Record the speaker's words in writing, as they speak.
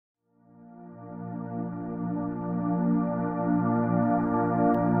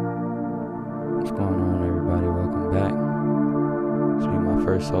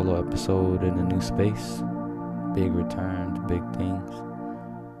first solo episode in a new space. Big returns, big things.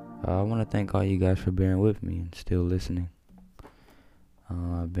 I want to thank all you guys for bearing with me and still listening.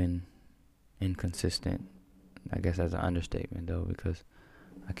 I've been inconsistent. I guess that's an understatement though, because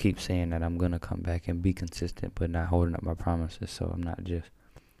I keep saying that I'm going to come back and be consistent, but not holding up my promises. So I'm not just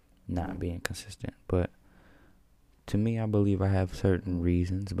not being consistent. But to me, I believe I have certain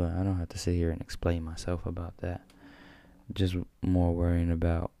reasons, but I don't have to sit here and explain myself about that. Just more worrying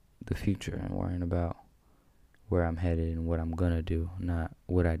about the future and worrying about where I'm headed and what I'm going to do, not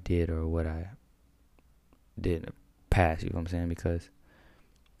what I did or what I did in the past, you know what I'm saying? Because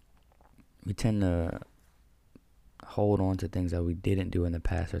we tend to hold on to things that we didn't do in the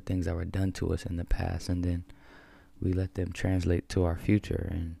past or things that were done to us in the past, and then we let them translate to our future,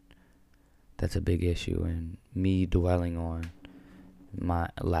 and that's a big issue. And me dwelling on my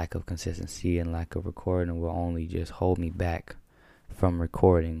lack of consistency and lack of recording will only just hold me back from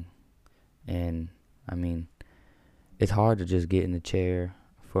recording. And I mean, it's hard to just get in the chair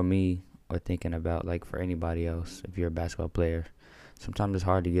for me, or thinking about, like, for anybody else. If you're a basketball player, sometimes it's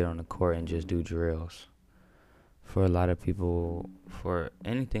hard to get on the court and just do drills. For a lot of people, for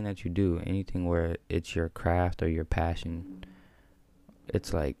anything that you do, anything where it's your craft or your passion,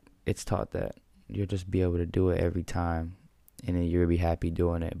 it's like, it's taught that you'll just be able to do it every time, and then you'll be happy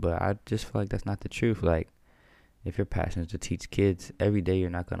doing it. But I just feel like that's not the truth. Like, if your passion is to teach kids, every day you're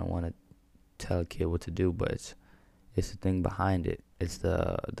not going to want to tell a kid what to do, but it's the thing behind it. It's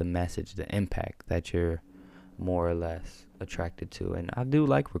the message, the impact that you're more or less attracted to. And I do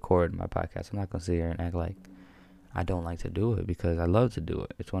like recording my podcast. I'm not going to sit here and act like I don't like to do it, because I love to do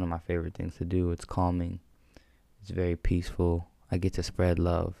it. It's one of my favorite things to do. It's calming. It's very peaceful. I get to spread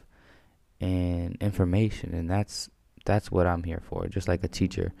love and information, and that's what I'm here for. Just like a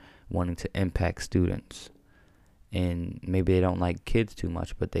teacher wanting to impact students. And maybe they don't like kids too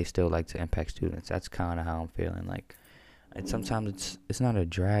much, but they still like to impact students. That's kind of how I'm feeling. Like, and sometimes it's not a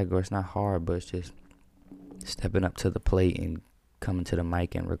drag or it's not hard, but it's just stepping up to the plate and coming to the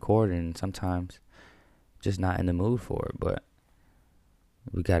mic and recording. And sometimes just not in the mood for it, but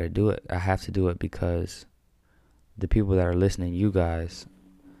we got to do it. I have to do it because the people that are listening, you guys,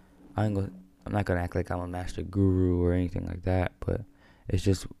 I'm not going to act like I'm a master guru or anything like that, but it's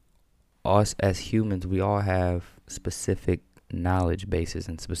just us as humans. We all have specific knowledge bases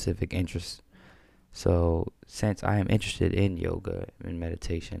and specific interests. So since I am interested in yoga and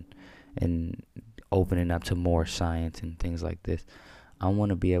meditation and opening up to more science and things like this, I want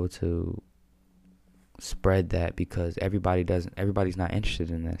to be able to spread that, because everybody's not interested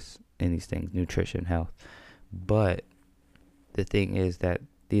in these things, nutrition, health. But the thing is that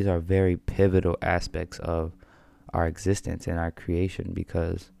these are very pivotal aspects of our existence and our creation,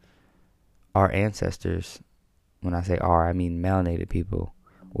 because our ancestors, when I say our, I mean melanated people,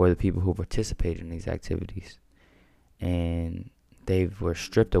 were the people who participated in these activities. And they were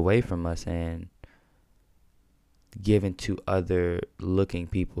stripped away from us and given to other looking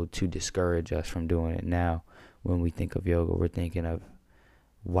people to discourage us from doing it. Now, when we think of yoga, we're thinking of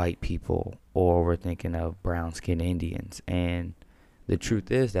white people, or we're thinking of brown-skinned Indians. And the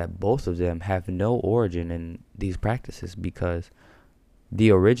truth is that both of them have no origin in these practices, because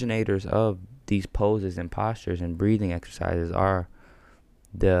the originators of these poses and postures and breathing exercises are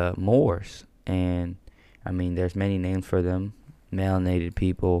the Moors. And I mean, there's many names for them: melanated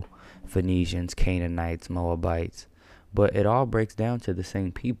people, Phoenicians, Canaanites, Moabites. But it all breaks down to the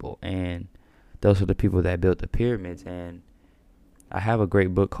same people, and those are the people that built the pyramids. And I have a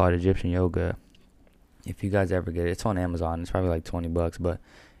great book called Egyptian Yoga. If you guys ever get it, it's on Amazon. It's probably like $20, but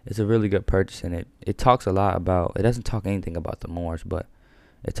it's a really good purchase. And it talks a lot about, it doesn't talk anything about the Moors, but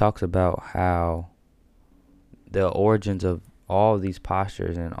it talks about how the origins of all these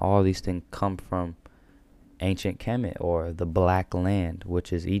postures and all these things come from ancient Kemet, or the Black Land,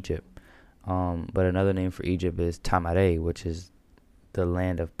 which is Egypt. But another name for Egypt is Tamare, which is the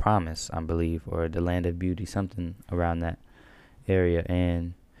land of promise, I believe, or the land of beauty, something around that area.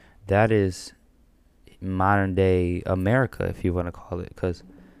 And that is modern day America, if you want to call it, because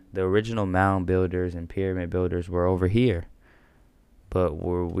the original mound builders and pyramid builders were over here. But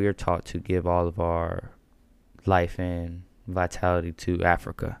we're taught to give all of our life and vitality to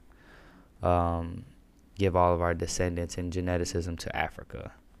Africa. Give all of our descendants and geneticism to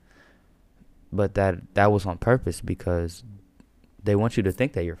Africa. But that was on purpose, because they want you to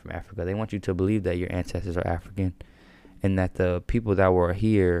think that you're from Africa. They want you to believe that your ancestors are African, and that the people that were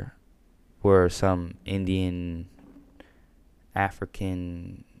here were some Indian,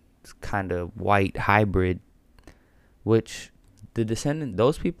 African kind of white hybrid, which the descendant,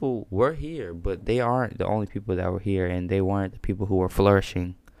 those people were here, but they aren't the only people that were here, and they weren't the people who were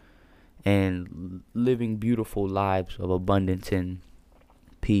flourishing and living beautiful lives of abundance and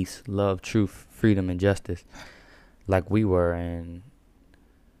peace, love, truth, freedom, and justice like we were. And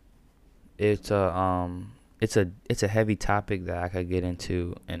it's a heavy topic that I could get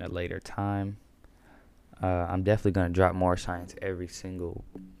into in a later time. I'm definitely gonna drop more science every single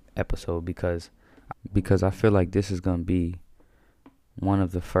episode because I feel like this is gonna be one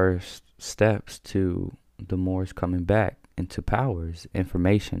of the first steps to the Moors coming back into powers,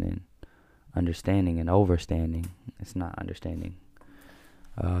 information and understanding and overstanding. It's not understanding.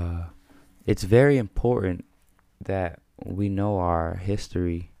 It's very important that we know our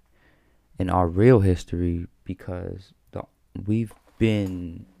history and our real history because we've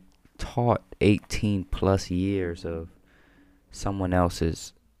been taught 18 plus years of someone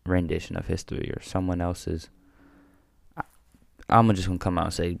else's rendition of history or someone else's, I'm just going to come out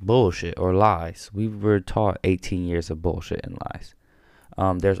and say bullshit or lies. We were taught 18 years of bullshit and lies.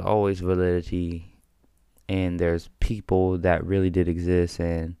 There's always validity, and there's people that really did exist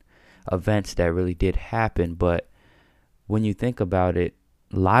and events that really did happen. But when you think about it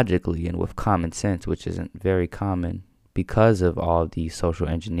logically and with common sense, which isn't very common because of all of the social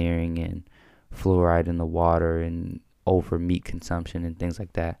engineering and fluoride in the water and over meat consumption and things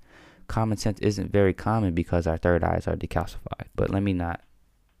like that, common sense isn't very common because our third eyes are decalcified. But let me not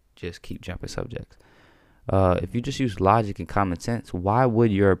just keep jumping subjects. If you just use logic and common sense, why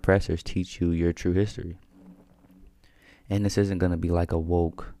would your oppressors teach you your true history? And this isn't going to be like a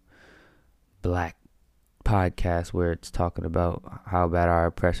woke black podcast where it's talking about how bad our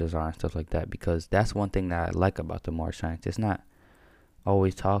oppressors are and stuff like that, because that's one thing that I like about the Moorish science. It's not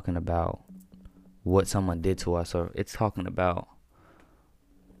always talking about what someone did to us, or it's talking about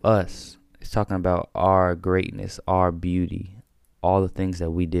us. It's talking about our greatness, our beauty, all the things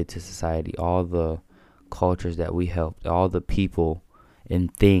that we did to society, all the cultures that we helped, all the people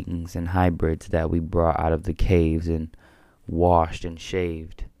and things and hybrids that we brought out of the caves and washed and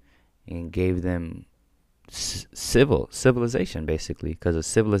shaved and gave them civilization, basically, because a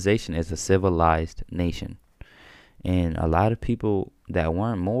civilization is a civilized nation. And a lot of people that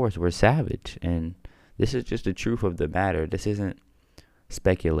weren't Moors were savage, and this is just the truth of the matter. This isn't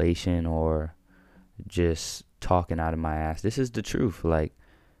speculation or just talking out of my ass. This is the truth. Like,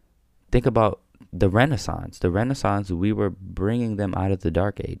 think about the Renaissance. The Renaissance, we were bringing them out of the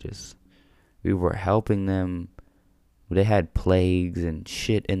Dark Ages. We were helping them. They had plagues and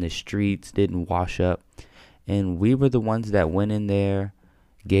shit in the streets, didn't wash up. And we were the ones that went in there,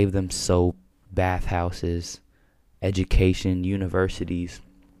 gave them soap, bathhouses, education, universities,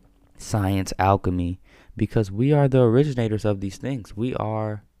 science, alchemy, because we are the originators of these things. We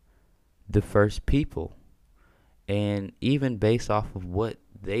are the first people. And even based off of what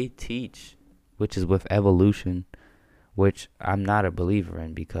they teach, which is with evolution, which I'm not a believer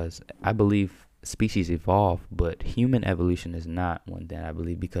in, because I believe species evolve, but human evolution is not one that I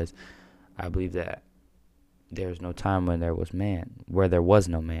believe, because I believe that there's no time when there was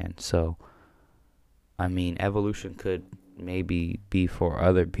no man. So, I mean, evolution could maybe be for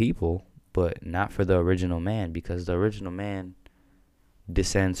other people, but not for the original man, because the original man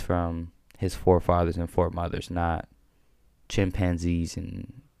descends from his forefathers and foremothers, not chimpanzees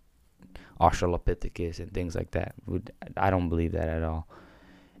and Australopithecus and things like that. I don't believe that at all.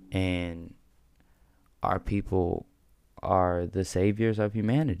 And our people are the saviors of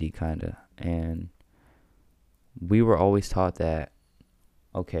humanity, kind of. And we were always taught that,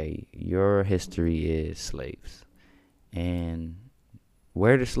 okay, your history is slaves. And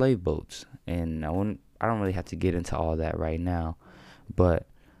where are the slave boats? And I don't really have to get into all that right now, but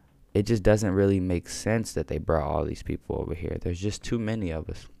it just doesn't really make sense that they brought all these people over here. There's just too many of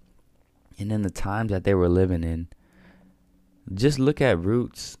us. And in the times that they were living in, just look at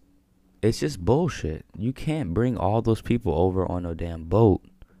Roots. It's just bullshit. You can't bring all those people over on a damn boat,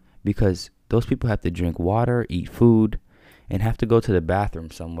 because those people have to drink water, eat food, and have to go to the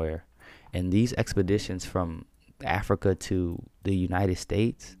bathroom somewhere. And these expeditions from Africa to the United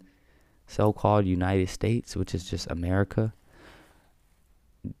States, so-called United States, which is just America,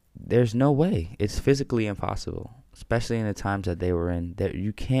 there's no way. It's physically impossible, especially in the times that they were in. That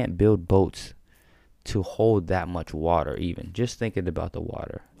you can't build boats to hold that much water. Even just thinking about the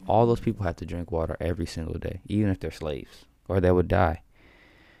water, all those people have to drink water every single day, even if they're slaves, or they would die.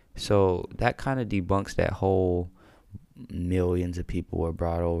 So that kind of debunks that whole millions of people were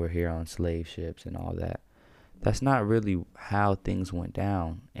brought over here on slave ships and all that. That's not really how things went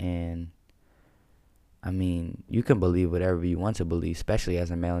down. And I mean, you can believe whatever you want to believe, especially as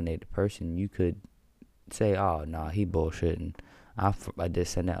a melanated person. You could say, oh, nah, he bullshitting. a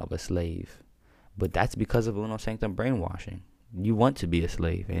descendant of a slave. But that's because of Uno Sanctum brainwashing. You want to be a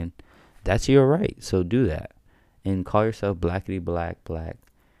slave, and that's your right. So do that. And call yourself blackity black, black.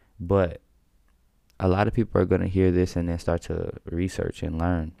 But a lot of people are going to hear this and then start to research and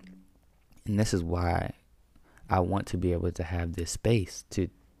learn. And this is why I want to be able to have this space to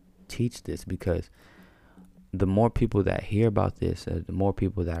teach this, because the more people that hear about this, the more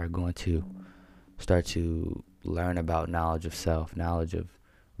people that are going to start to learn about knowledge of self, knowledge of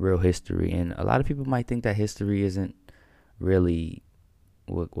real history. And a lot of people might think that history isn't really,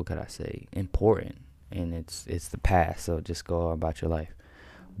 what could I say, important, and it's the past, so just go about your life.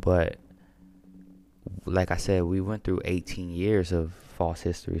 But like I said, we went through 18 years of false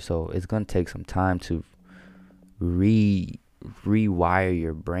history, so it's going to take some time to rewire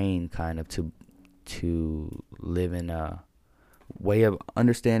your brain kind of to live in a way of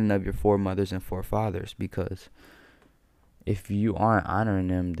understanding of your foremothers and forefathers, because if you aren't honoring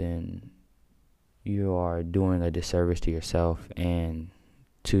them, then you are doing a disservice to yourself and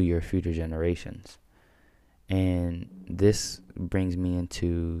to your future generations. And this brings me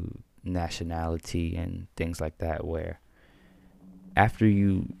into nationality and things like that, where after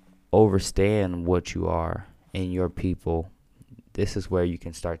you understand what you are and your people, this is where you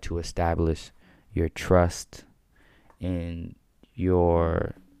can start to establish your trust in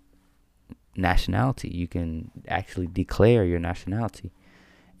your nationality. You can actually declare your nationality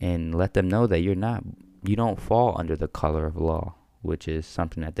and let them know that you don't fall under the color of law, which is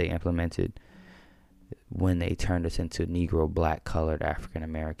something that they implemented when they turned us into Negro, black, colored, African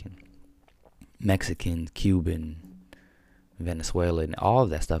American, Mexican, Cuban, Venezuelan, all of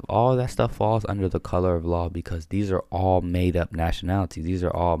that stuff. All of that stuff falls under the color of law, because these are all made up nationalities. These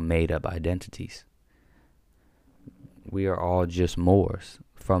are all made up identities. We are all just Moors,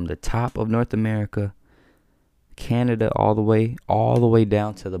 from the top of North America, Canada, all the way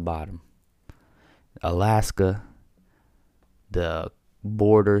down to the bottom. Alaska, the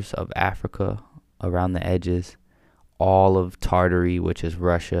borders of Africa around the edges, all of Tartary, which is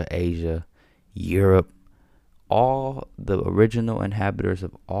Russia, Asia, Europe, all the original inhabitants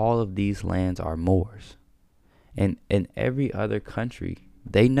of all of these lands are Moors. And in every other country,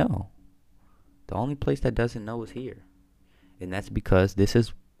 they know. The only place that doesn't know is here. And that's because this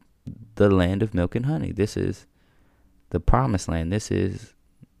is the land of milk and honey. This is the promised land. This is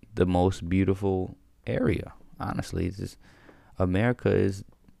the most beautiful area. Honestly, it's just, America is,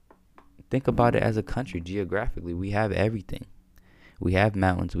 think about it as a country geographically. We have everything. We have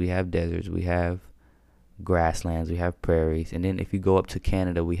mountains, we have deserts, we have grasslands, we have prairies. And then if you go up to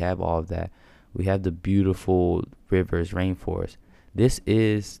Canada, we have all of that. We have the beautiful rivers, rainforests. This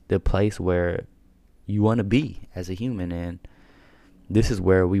is the place where you want to be as a human, and this is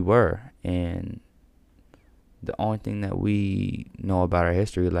where we were. And the only thing that we know about our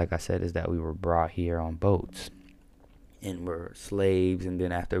history, like I said, is that we were brought here on boats and were slaves. And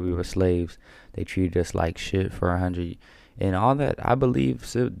then after we were slaves, they treated us like shit for 100 years. And all that, I believe,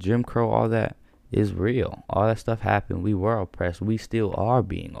 Jim Crow, all that is real. All that stuff happened. We were oppressed. We still are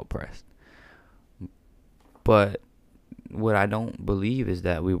being oppressed. But what I don't believe is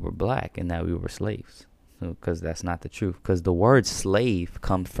that we were black and that we were slaves, because that's not the truth. Because the word slave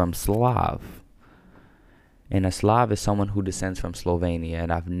comes from Slav, and a Slav is someone who descends from Slovenia.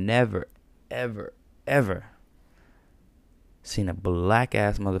 And I've never, ever, ever seen a black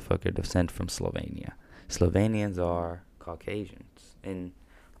ass motherfucker descend from Slovenia. Slovenians are Caucasians, and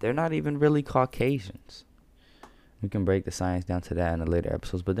they're not even really Caucasians. We can break the science down to that in the later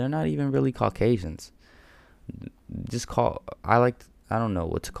episodes, but they're not even really Caucasians. I don't know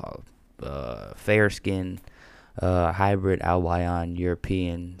what to call it, fair skin, hybrid Albion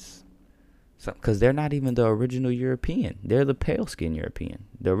Europeans, because they're not even the original European. They're the pale skin European.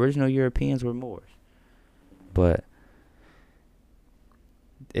 The original Europeans were Moors. But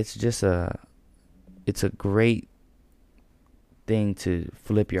it's a great thing to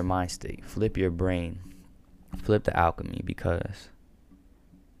flip your mind state, flip your brain, flip the alchemy, because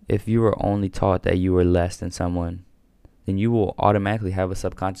if you were only taught that you were less than someone, then you will automatically have a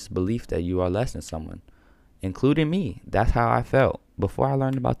subconscious belief that you are less than someone, including me. That's how I felt. Before I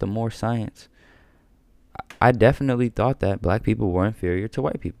learned about the Moor science, I definitely thought that black people were inferior to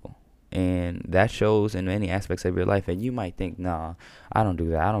white people. And that shows in many aspects of your life. And you might think, nah, I don't do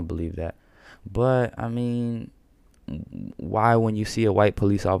that. I don't believe that. But, I mean, why when you see a white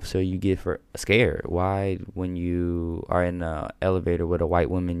police officer you get scared? Why when you are in an elevator with a white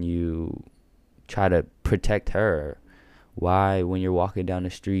woman you try to protect her? Why when you're walking down the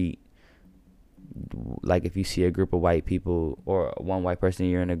street, like if you see a group of white people or one white person,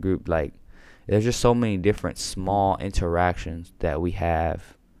 you're in a group, like There's just so many different small interactions that we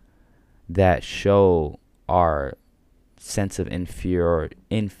have that show our sense of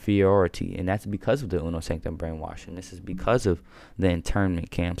inferiority, and that's because of the Uno Sanctum brainwashing. This is because of the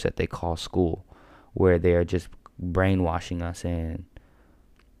internment camps that they call school, where they're just brainwashing us and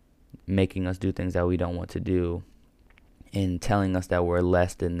making us do things that we don't want to do, and telling us that we're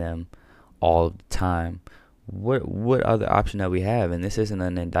less than them all the time. What other option that we have? And this isn't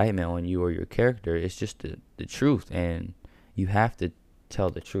an indictment on you or your character. It's just the truth, and you have to tell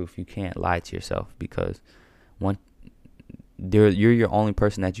the truth. You can't lie to yourself, because you're your only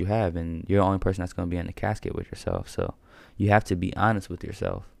person that you have, and you're the only person that's going to be in the casket with yourself. So you have to be honest with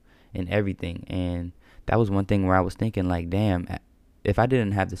yourself in everything. And that was one thing where I was thinking, like, damn, if I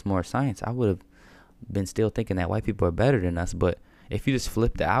didn't have this more science, I would have been still thinking that white people are better than us. But if you just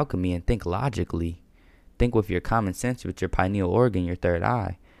flip the alchemy and think logically, think with your common sense, with your pineal organ, your third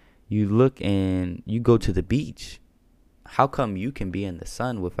eye, you look and you go to the beach. How come you can be in the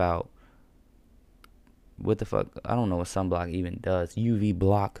sun without, what the fuck, I don't know what sunblock even does, UV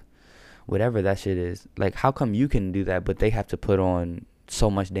block, whatever that shit is. Like, how come you can do that, but they have to put on so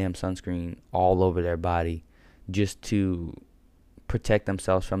much damn sunscreen all over their body just to protect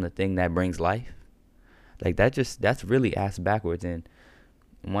themselves from the thing that brings life? Like, that's really ass backwards. And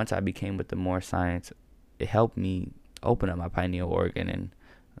once I became with the more science, it helped me open up my pineal organ, and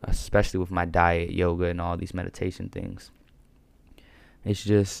especially with my diet, yoga, and all these meditation things. It's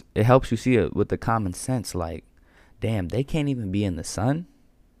just, it helps you see it with the common sense. Like, damn, they can't even be in the sun,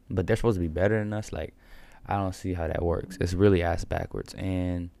 but they're supposed to be better than us. Like, I don't see how that works. It's really ass backwards.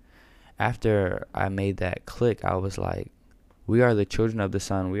 And after I made that click, I was like, we are the children of the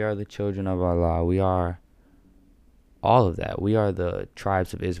sun. We are the children of Allah. We are all of that. We are the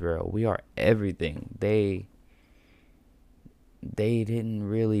tribes of Israel. We are everything. They didn't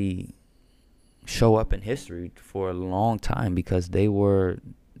really show up in history for a long time because they were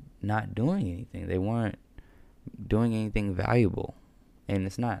not doing anything. They weren't doing anything valuable. And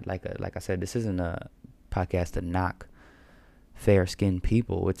it's not like I said, this isn't a podcast to knock fair-skinned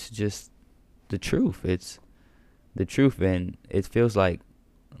people. It's just the truth. It's the truth, and it feels like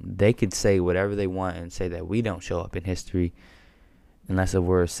they could say whatever they want and say that we don't show up in history unless if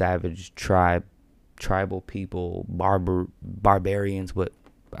we're a savage tribal people, barbarians. But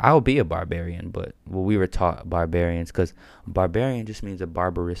I'll be a barbarian, but we were taught barbarians, because barbarian just means a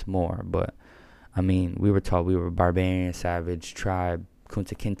barbarous Moor. But I mean, we were taught we were barbarian, savage, tribe,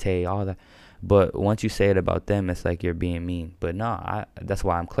 Kunta Kinte, all that. But once you say it about them, it's like you're being mean. But no, that's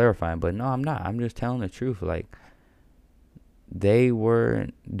why I'm clarifying. But no, I'm not. I'm just telling the truth. Like, they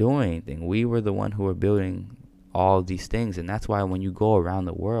weren't doing anything. We were the one who were building all of these things. And that's why when you go around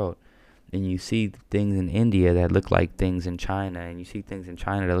the world and you see things in India that look like things in China, and you see things in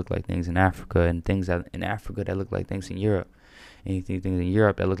China that look like things in Africa, and things in Africa that look like things in Europe, and you see things in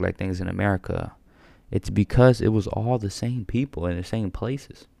Europe that look like things in America, it's because it was all the same people in the same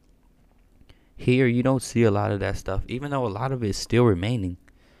places. Here, you don't see a lot of that stuff, even though a lot of it is still remaining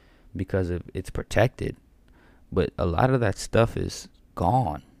because it's protected. But a lot of that stuff is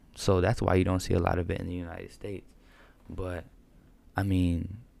gone. So that's why you don't see a lot of it in the United States. But, I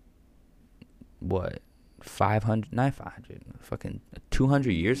mean, what,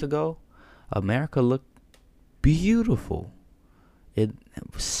 200 years ago, America looked beautiful.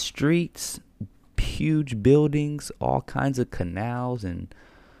 Streets, huge buildings, all kinds of canals, and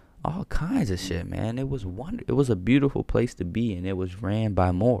all kinds of shit, man. It was a beautiful place to be, and it was ran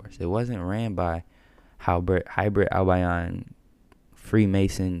by Moors. It wasn't ran by hybrid Albayan,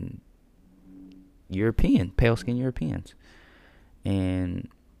 Freemason, pale skin Europeans. And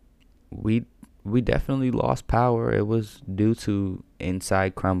we definitely lost power. It was due to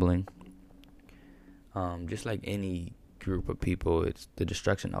inside crumbling. Just like any group of people, the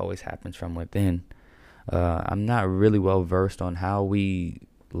destruction always happens from within. I'm not really well versed on how we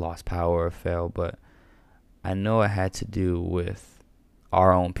lost power or fell, but I know it had to do with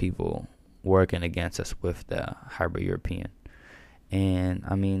our own people working against us with the hybrid European. And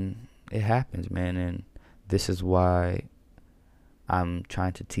I mean, it happens, man. And this is why I'm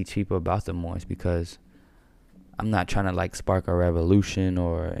trying to teach people about the Moors, because I'm not trying to like spark a revolution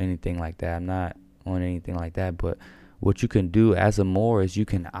or anything like that. I'm not on anything like that. But what you can do as a Moor is you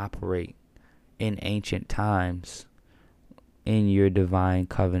can operate in ancient times in your divine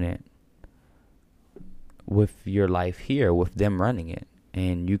covenant with your life here, with them running it.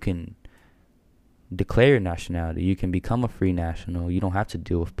 And you can declare your nationality. You can become a free national. You don't have to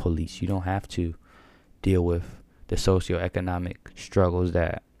deal with police. You don't have to deal with the socioeconomic struggles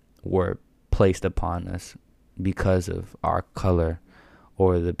that were placed upon us because of our color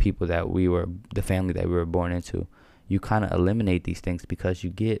or the people that the family that we were born into. You kind of eliminate these things because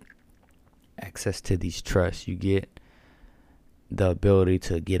you get access to these trusts. You get the ability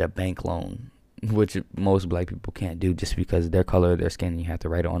to get a bank loan, which most black people can't do just because of their color of their skin. You have to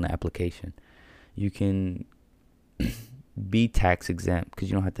write it on the application. You can be tax exempt because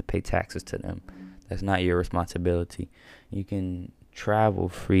you don't have to pay taxes to them. That's not your responsibility. You can travel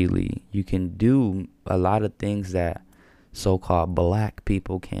freely. You can do a lot of things that so-called black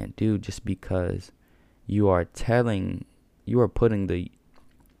people can't do just because you are putting the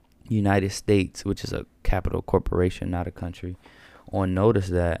United States, which is a capital corporation, not a country, on notice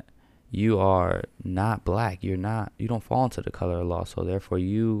that you are not black. You don't fall into the color of law. So therefore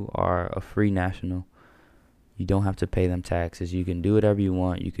you are a free national. You don't have to pay them taxes. You can do whatever you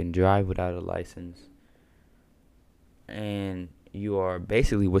want. You can drive without a license. And you are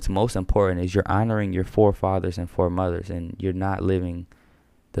basically, what's most important is you're honoring your forefathers and foremothers, and you're not living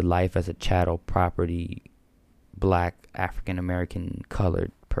the life as a chattel property, black, African American,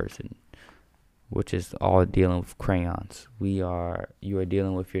 colored person, which is all dealing with crayons. You are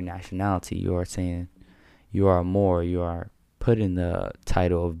dealing with your nationality. You are saying you are more. You are putting the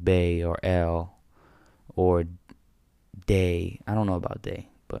title of Bay or L or Day. I don't know about Day,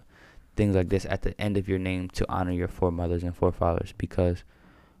 but things like this at the end of your name to honor your foremothers and forefathers, because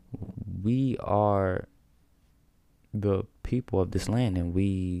we are the people of this land and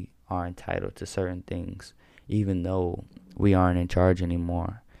we are entitled to certain things, even though we aren't in charge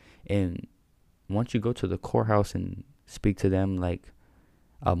anymore. And once you go to the courthouse and speak to them like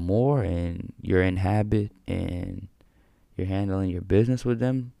a Moor, and you're in habit and you're handling your business with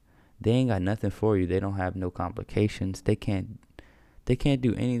them, they ain't got nothing for you. They don't have no complications. They can't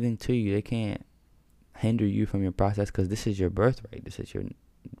do anything to you. They can't hinder you from your process because this is your birthright. This is your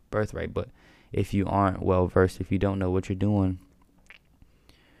birthright. But if you aren't well versed, if you don't know what you're doing,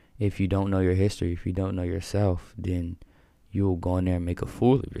 if you don't know your history, if you don't know yourself, then you'll go in there and make a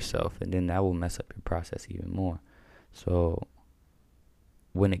fool of yourself, and then that will mess up your process even more. So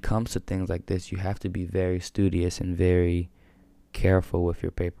when it comes to things like this, you have to be very studious and very careful with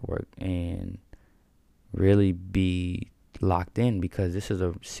your paperwork and really be locked in, because this is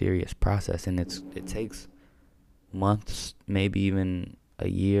a serious process, and it takes months, maybe even a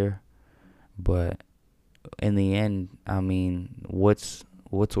year. But in the end, I mean, what's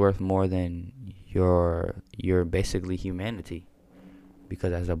worth more than your basically humanity?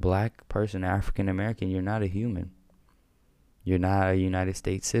 Because as a black person, African American, you're not a human. You're not a United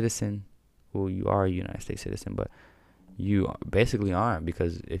States citizen. Well, you are a United States citizen, but you basically aren't,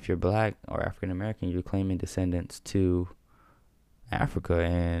 because if you're black or African American, you're claiming descendants to Africa.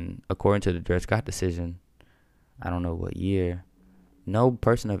 And according to the Dred Scott decision, I don't know what year, no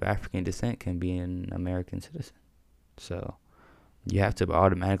person of African descent can be an American citizen. So you have to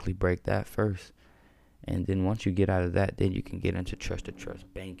automatically break that first. And then once you get out of that, then you can get into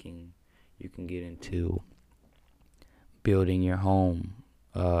trust-to-trust banking. You can get into building your home,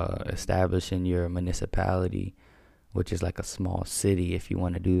 establishing your municipality, which is like a small city if you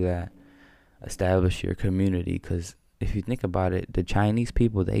want to do that. Establish your community, because if you think about it, the Chinese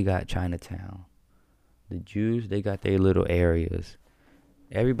people, they got Chinatown. The Jews, they got their little areas.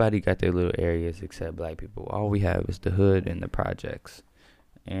 Everybody got their little areas except black people. All we have is the hood and the projects.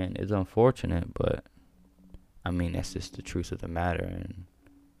 And it's unfortunate, but I mean, that's just the truth of the matter. And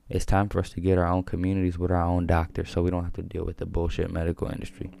it's time for us to get our own communities with our own doctors, so we don't have to deal with the bullshit medical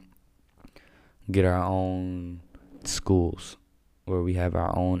industry. Get our own schools where we have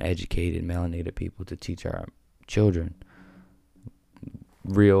our own educated, melanated people to teach our children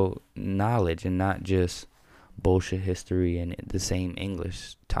real knowledge and not just bullshit history and the same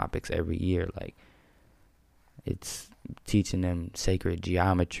English topics every year. Like, it's teaching them sacred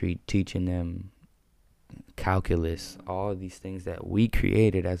geometry, teaching them calculus, all these things that we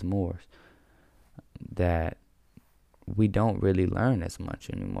created as Moors that we don't really learn as much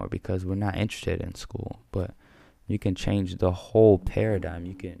anymore because we're not interested in school. But you can change the whole paradigm.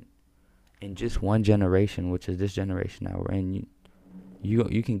 You can, in just one generation, which is this generation that we're in,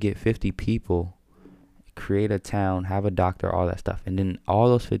 you can get 50 people, create a town, have a doctor, all that stuff, and then all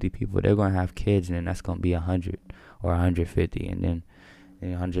those 50 people, they're going to have kids, and then that's going to be 100 or 150, and then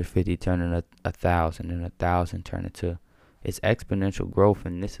 150 turn into 1,000, and 1,000 turn into, it's exponential growth.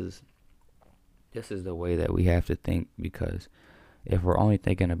 And this is the way that we have to think, because if we're only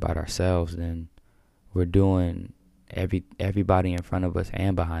thinking about ourselves, then we're doing everybody in front of us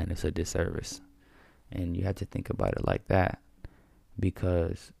and behind us a disservice. And you have to think about it like that,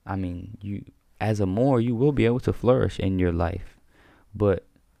 because I mean, you as a Moor, you will be able to flourish in your life, but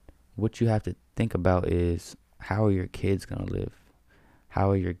what you have to think about is, how are your kids going to live? how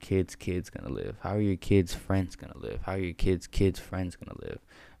are your kids' kids going to live? How are your kids' friends going to live? How are your kids' kids' friends going to live?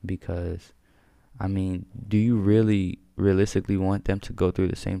 Because, I mean, do you really realistically want them to go through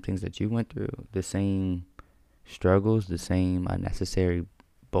the same things that you went through? The same struggles, the same unnecessary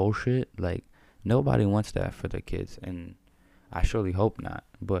bullshit? Like, nobody wants that for their kids, and I surely hope not.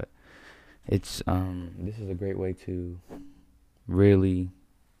 But it's this is a great way to really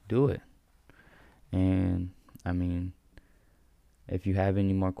do it. And I mean, if you have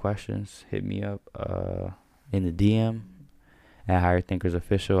any more questions, hit me up in the DM at Higher Thinkers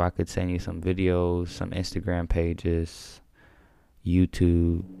Official. I could send you some videos, some Instagram pages,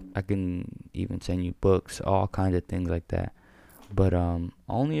 YouTube. I can even send you books, all kinds of things like that. But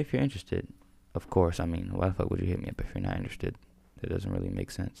only if you're interested, of course. I mean, why the fuck would you hit me up if you're not interested? It doesn't really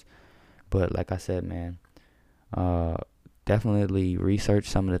make sense. But like I said, man, definitely research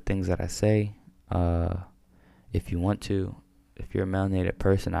some of the things that I say. If you want to. If you're a melanated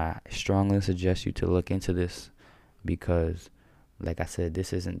person, I strongly suggest you to look into this, because, like I said,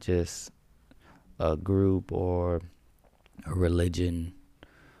 this isn't just a group or a religion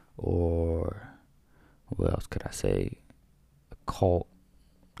or, what else could I say, a cult,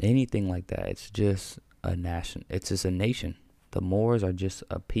 anything like that. It's just a nation. It's just a nation. The Moors are just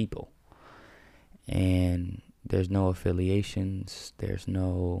a people, and there's no affiliations.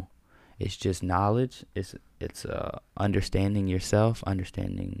 It's just knowledge. It's understanding yourself,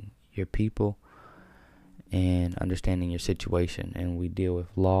 understanding your people, and understanding your situation. And we deal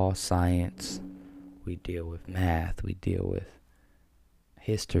with law, science, we deal with math, we deal with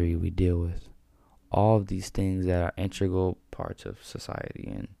history, we deal with all of these things that are integral parts of society.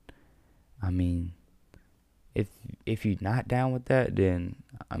 And I mean, if you're not down with that, then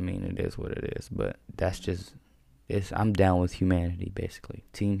I mean, it is what it is. But that's just, I'm down with humanity, basically,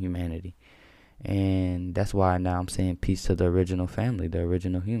 team humanity. And that's why now I'm saying peace to the original family, the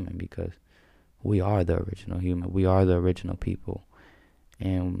original human, because we are the original human. We are the original people,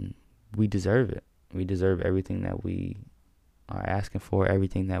 and we deserve it. We deserve everything that we are asking for,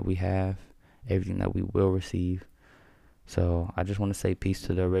 everything that we have, everything that we will receive. So I just want to say peace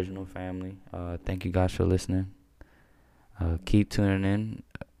to the original family. Thank you guys for listening. Keep tuning in.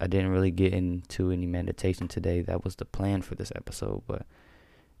 I didn't really get into any meditation today. That was the plan for this episode, but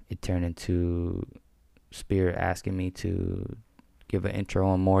it turned into Spirit asking me to give an intro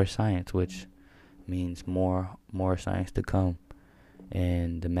on more science, which means more science to come.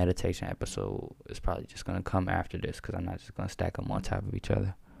 And the meditation episode is probably just going to come after this, because I'm not just going to stack them on top of each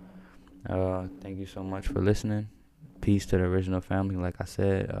other. Thank you so much for listening. Peace to the original family. Like I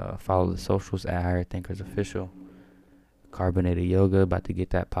said, follow the socials at Higher Thinkers Official. Carbonated Yoga, about to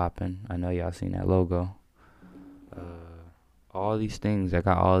get that popping. I know y'all seen that logo. All these things, I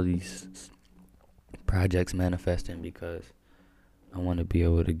got all these projects manifesting, because I want to be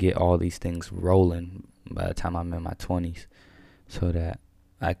able to get all these things rolling by the time I'm in my 20s, so that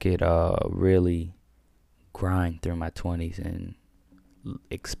I could really grind through my 20s and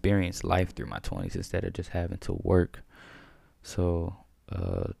experience life through my 20s instead of just having to work. So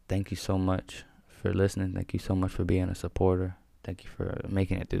thank you so much for listening. Thank you so much for being a supporter. Thank you for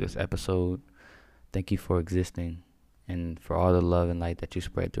making it through this episode. Thank you for existing, and for all the love and light that you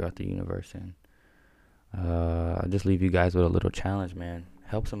spread throughout the universe. And I'll just leave you guys with a little challenge, man.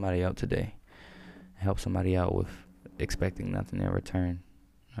 Help somebody out today. Help somebody out with expecting nothing in return.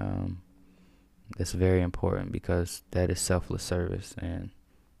 That's very important, because that is selfless service, and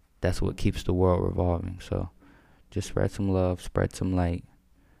that's what keeps the world revolving. So just spread some love, spread some light,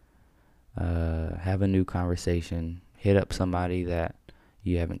 have a new conversation, hit up somebody that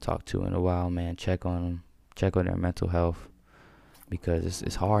you haven't talked to in a while, man. Check on them, check on their mental health, because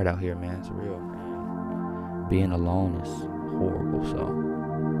it's hard out here, man. It's real, man. Being alone is horrible, so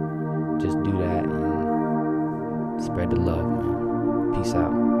just do that and spread the love, man. Peace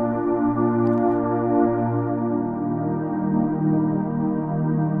out.